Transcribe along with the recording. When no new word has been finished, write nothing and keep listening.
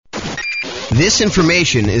This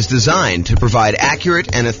information is designed to provide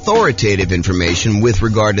accurate and authoritative information with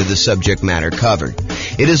regard to the subject matter covered.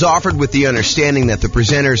 It is offered with the understanding that the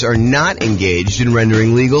presenters are not engaged in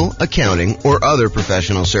rendering legal, accounting, or other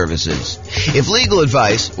professional services. If legal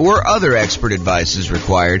advice or other expert advice is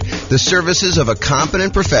required, the services of a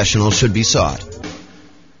competent professional should be sought.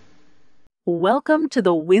 Welcome to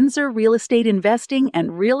the Windsor Real Estate Investing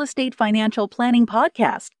and Real Estate Financial Planning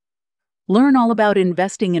Podcast. Learn all about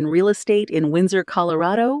investing in real estate in Windsor,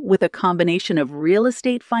 Colorado, with a combination of real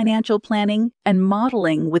estate financial planning and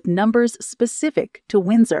modeling with numbers specific to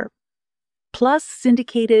Windsor. Plus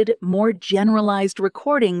syndicated, more generalized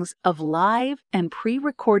recordings of live and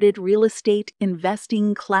pre-recorded real estate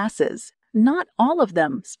investing classes, not all of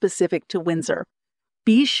them specific to Windsor.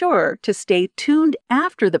 Be sure to stay tuned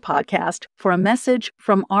after the podcast for a message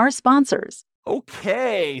from our sponsors.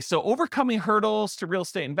 Okay, so overcoming hurdles to real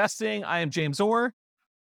estate investing. I am James Orr.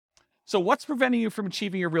 So what's preventing you from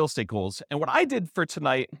achieving your real estate goals? And what I did for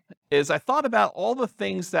tonight is I thought about all the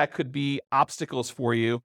things that could be obstacles for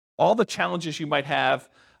you, all the challenges you might have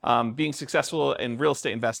being successful in real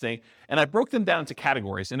estate investing, and I broke them down into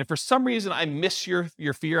categories. And if for some reason I missed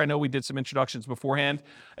your fear, I know we did some introductions beforehand.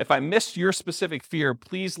 If I missed your specific fear,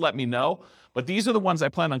 please let me know. But these are the ones I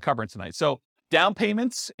plan on covering tonight. So down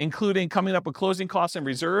payments, including coming up with closing costs and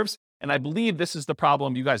reserves. And I believe this is the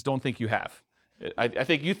problem you guys don't think you have. I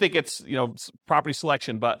think you think it's, property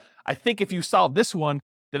selection, but I think if you solve this one,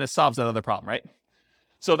 then it solves that other problem, right?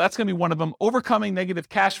 So that's going to be one of them. Overcoming negative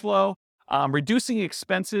cash flow, reducing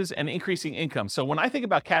expenses, and increasing income. So when I think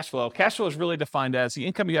about cash flow is really defined as the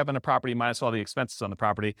income you have on a property minus all the expenses on the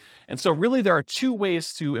property. And so really there are two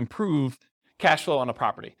ways to improve cash flow on a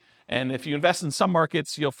property. And if you invest in some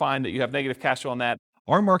markets, you'll find that you have negative cash flow on that.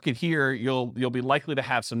 Our market here, you'll be likely to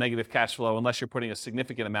have some negative cash flow unless you're putting a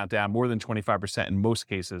significant amount down, more than 25% in most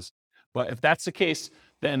cases. But if that's the case,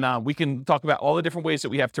 then we can talk about all the different ways that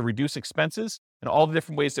we have to reduce expenses and all the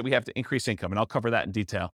different ways that we have to increase income. And I'll cover that in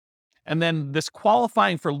detail. And then this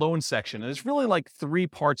qualifying for loan section, and there's really like three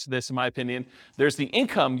parts to this, in my opinion. There's the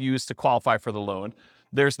income used to qualify for the loan.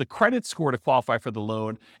 There's the credit score to qualify for the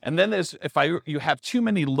loan. And then there's, you have too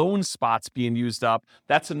many loan spots being used up,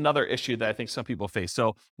 that's another issue that I think some people face.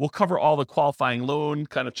 So we'll cover all the qualifying loan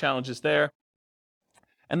kind of challenges there.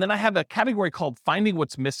 And then I have a category called finding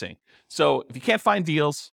what's missing. So if you can't find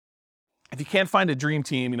deals, if you can't find a dream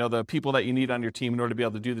team, the people that you need on your team in order to be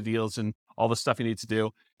able to do the deals and all the stuff you need to do,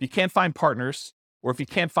 if you can't find partners, or if you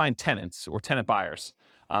can't find tenants or tenant buyers.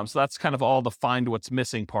 So that's kind of all the find what's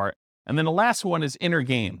missing part. And then the last one is inner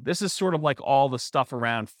game. This is sort of like all the stuff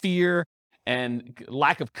around fear and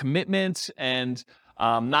lack of commitment and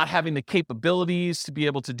not having the capabilities to be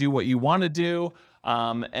able to do what you want to do,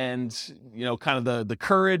 and kind of the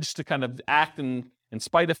courage to kind of act in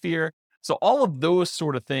spite of fear. So all of those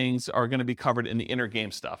sort of things are going to be covered in the inner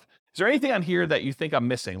game stuff. Is there anything on here that you think I'm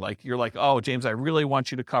missing? Like you're like, oh, James, I really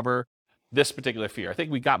want you to cover this particular fear. I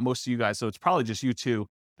think we got most of you guys, so it's probably just you two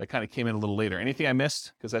that kind of came in a little later. Anything I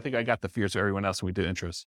missed? Because I think I got the fears of everyone else when we did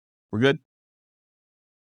intros. We're good?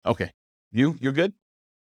 Okay. You're good?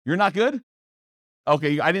 You're not good?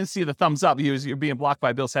 Okay, I didn't see the thumbs up. You're being blocked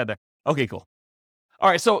by Bill's head there. Okay, cool. All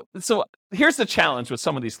right, so here's the challenge with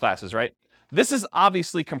some of these classes, right? This is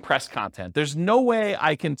obviously compressed content. There's no way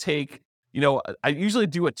I can take, I usually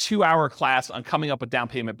do a 2-hour class on coming up with down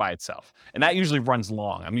payment by itself. And that usually runs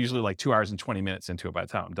long. I'm usually like 2 hours and 20 minutes into it by the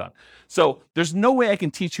time I'm done. So there's no way I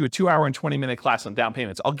can teach you a 2-hour and 20-minute class on down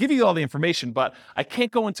payments. I'll give you all the information, but I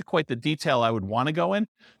can't go into quite the detail I would want to go in.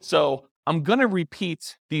 So I'm going to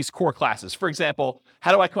repeat these core classes. For example,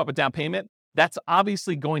 how do I come up with down payment? That's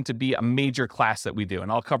obviously going to be a major class that we do.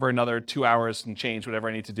 And I'll cover another 2 hours and change whatever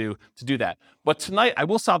I need to do that. But tonight I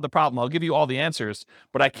will solve the problem. I'll give you all the answers,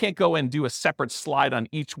 but I can't go and do a separate slide on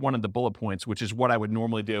each one of the bullet points, which is what I would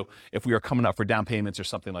normally do if we were coming up for down payments or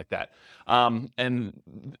something like that. And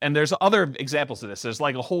there's other examples of this. There's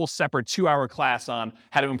like a whole separate 2-hour class on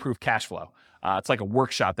how to improve cash flow. It's like a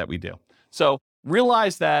workshop that we do. So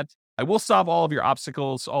realize that I will solve all of your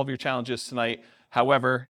obstacles, all of your challenges tonight.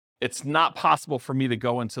 However, it's not possible for me to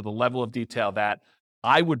go into the level of detail that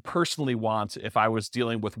I would personally want if I was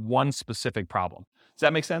dealing with one specific problem. Does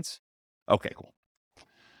that make sense? Okay, cool.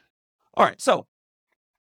 All right, so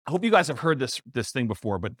I hope you guys have heard this thing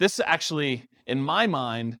before, but this actually, in my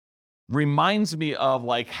mind, reminds me of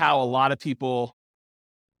like how a lot of people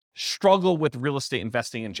struggle with real estate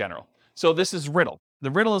investing in general. So this is riddle.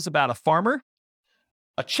 The riddle is about a farmer,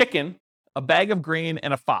 a chicken, a bag of grain,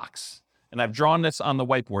 and a fox. And I've drawn this on the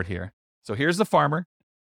whiteboard here. So here's the farmer,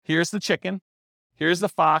 here's the chicken, here's the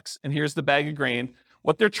fox, and here's the bag of grain.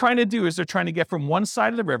 What they're trying to do is they're trying to get from one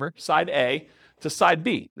side of the river, side A, to side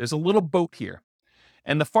B. There's a little boat here.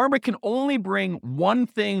 And the farmer can only bring one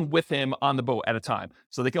thing with him on the boat at a time.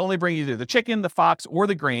 So they can only bring either the chicken, the fox, or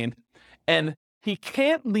the grain. And he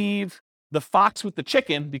can't leave the fox with the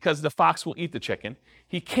chicken because the fox will eat the chicken.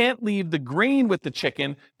 He can't leave the grain with the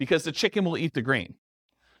chicken because the chicken will eat the grain.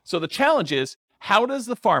 So the challenge is, how does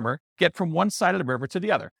the farmer get from one side of the river to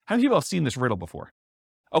the other? How many people have seen this riddle before?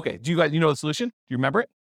 Okay, do you guys, know the solution? Do you remember it?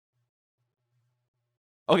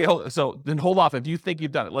 Okay, hold off if you think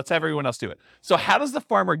you've done it. Let's have everyone else do it. So how does the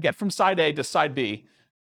farmer get from side A to side B,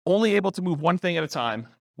 only able to move one thing at a time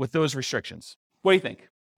with those restrictions? What do you think?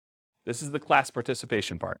 This is the class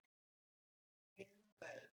participation part.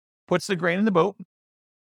 Puts the grain in the boat.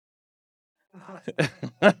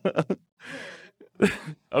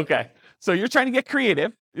 Okay, so you're trying to get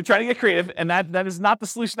creative. And that is not the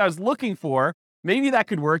solution I was looking for. Maybe that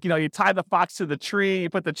could work. You tie the fox to the tree, you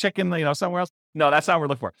put the chicken, somewhere else. No, that's not what we're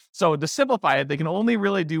looking for. So to simplify it, they can only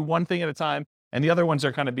really do one thing at a time, and the other ones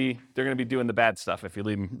are they're going to be doing the bad stuff if you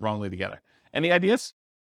leave them wrongly together. Any ideas?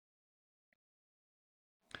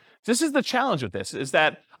 This is the challenge with this, is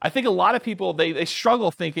that I think a lot of people, they struggle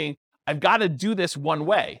thinking, I've got to do this one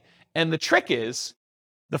way. And the trick is,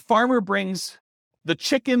 the farmer brings the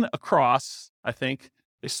chicken across, I think.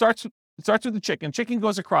 It starts with the chicken. Chicken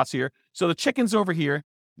goes across here. So the chicken's over here,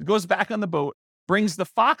 goes back on the boat, brings the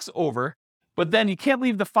fox over, but then you can't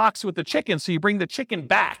leave the fox with the chicken, so you bring the chicken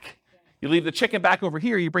back. You leave the chicken back over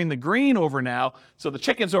here, you bring the grain over now, so the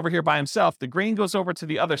chicken's over here by himself. The grain goes over to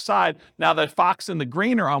the other side. Now the fox and the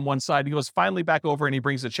grain are on one side. He goes finally back over and he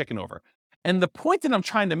brings the chicken over. And the point that I'm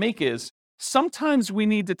trying to make is, sometimes we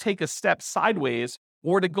need to take a step sideways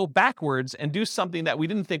or to go backwards and do something that we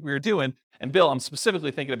didn't think we were doing. And Bill, I'm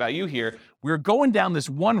specifically thinking about you here. We're going down this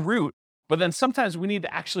one route, but then sometimes we need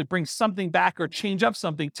to actually bring something back or change up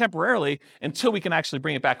something temporarily until we can actually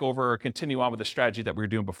bring it back over or continue on with the strategy that we were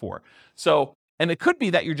doing before. So, and it could be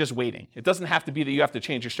that you're just waiting. It doesn't have to be that you have to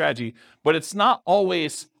change your strategy, but it's not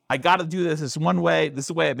always, I got to do this one way. This is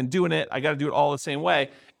the way I've been doing it. I got to do it all the same way.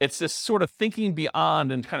 It's this sort of thinking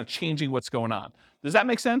beyond and kind of changing what's going on. Does that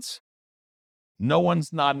make sense? No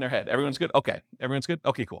one's nodding their head. Everyone's good? Okay. Everyone's good?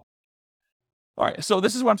 Okay, cool. All right. So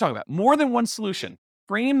this is what I'm talking about. More than one solution.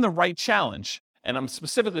 Frame the right challenge. And I'm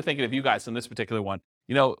specifically thinking of you guys in this particular one.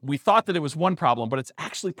 We thought that it was one problem, but it's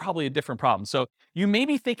actually probably a different problem. So you may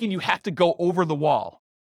be thinking you have to go over the wall.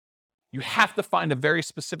 You have to find a very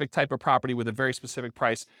specific type of property with a very specific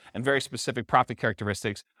price and very specific profit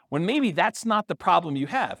characteristics, when maybe that's not the problem you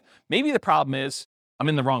have. Maybe the problem is, I'm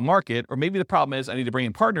in the wrong market, or maybe the problem is I need to bring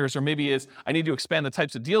in partners, or maybe is I need to expand the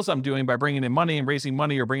types of deals I'm doing by bringing in money and raising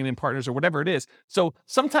money or bringing in partners or whatever it is. So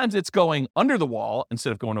sometimes it's going under the wall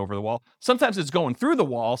instead of going over the wall. Sometimes it's going through the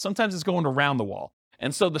wall. Sometimes it's going around the wall.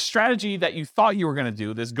 And so the strategy that you thought you were going to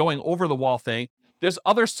do, this going over the wall thing, there's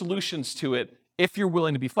other solutions to it if you're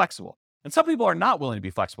willing to be flexible. And some people are not willing to be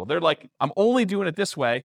flexible. They're like, I'm only doing it this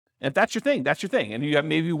way. And if that's your thing, that's your thing. And you have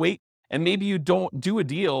maybe wait, and maybe you don't do a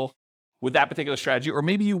deal with that particular strategy, or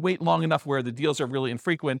maybe you wait long enough where the deals are really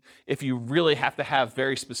infrequent if you really have to have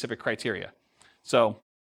very specific criteria. So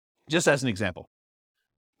just as an example.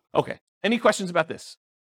 Okay, any questions about this?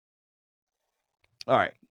 All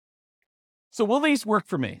right. So will these work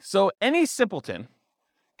for me? So any simpleton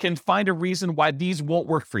can find a reason why these won't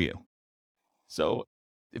work for you. So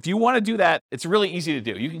if you want to do that, it's really easy to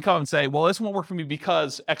do. You can come and say, well, this won't work for me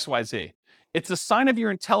because X, Y, Z. It's a sign of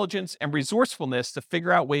your intelligence and resourcefulness to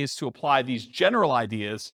figure out ways to apply these general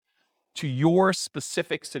ideas to your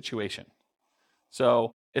specific situation.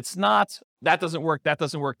 So it's not, that doesn't work, that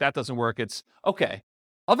doesn't work, that doesn't work. It's, okay,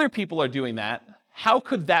 other people are doing that. How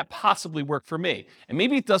could that possibly work for me? And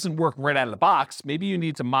maybe it doesn't work right out of the box. Maybe you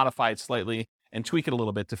need to modify it slightly and tweak it a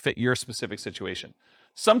little bit to fit your specific situation.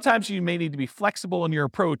 Sometimes you may need to be flexible in your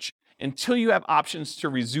approach until you have options to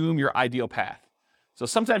resume your ideal path. So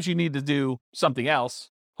sometimes you need to do something else,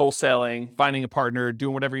 wholesaling, finding a partner,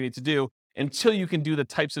 doing whatever you need to do until you can do the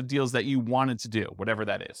types of deals that you wanted to do, whatever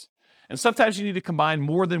that is. And sometimes you need to combine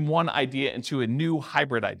more than one idea into a new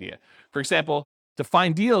hybrid idea. For example, to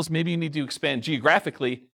find deals, maybe you need to expand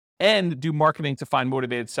geographically and do marketing to find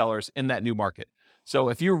motivated sellers in that new market. So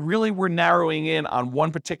if you really were narrowing in on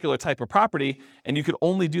one particular type of property and you could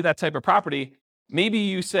only do that type of property, maybe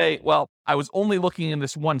you say, well, I was only looking in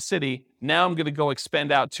this one city. Now I'm going to go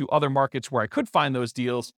expand out to other markets where I could find those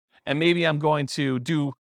deals. And maybe I'm going to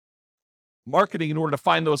do marketing in order to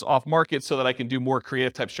find those off market so that I can do more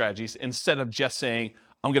creative type strategies instead of just saying,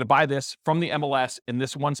 I'm going to buy this from the MLS in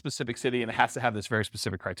this one specific city and it has to have this very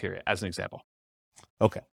specific criteria, as an example.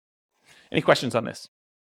 Okay. Any questions on this?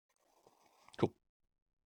 Cool.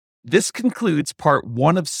 This concludes part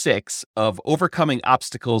 1 of 6 of Overcoming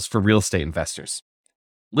Obstacles for Real Estate Investors.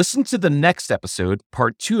 Listen to the next episode,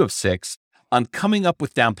 part 2 of 6, on coming up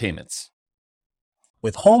with down payments.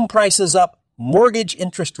 With home prices up, mortgage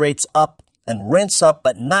interest rates up, and rents up,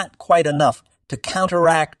 but not quite enough to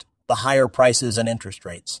counteract the higher prices and interest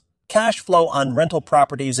rates, cash flow on rental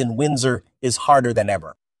properties in Windsor is harder than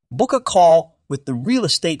ever. Book a call with the Real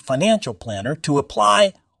Estate Financial Planner to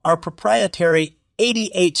apply our proprietary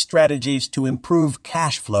 88 strategies to improve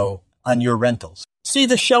cash flow on your rentals. See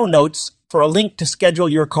the show notes for a link to schedule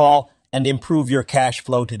your call and improve your cash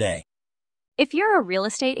flow today. If you're a real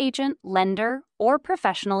estate agent, lender, or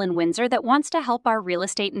professional in Windsor that wants to help our real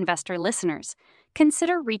estate investor listeners,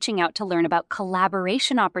 consider reaching out to learn about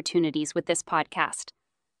collaboration opportunities with this podcast.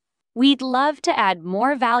 We'd love to add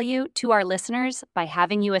more value to our listeners by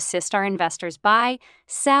having you assist our investors buy,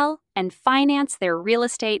 sell, and finance their real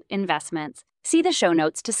estate investments. See the show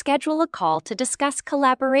notes to schedule a call to discuss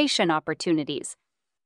collaboration opportunities.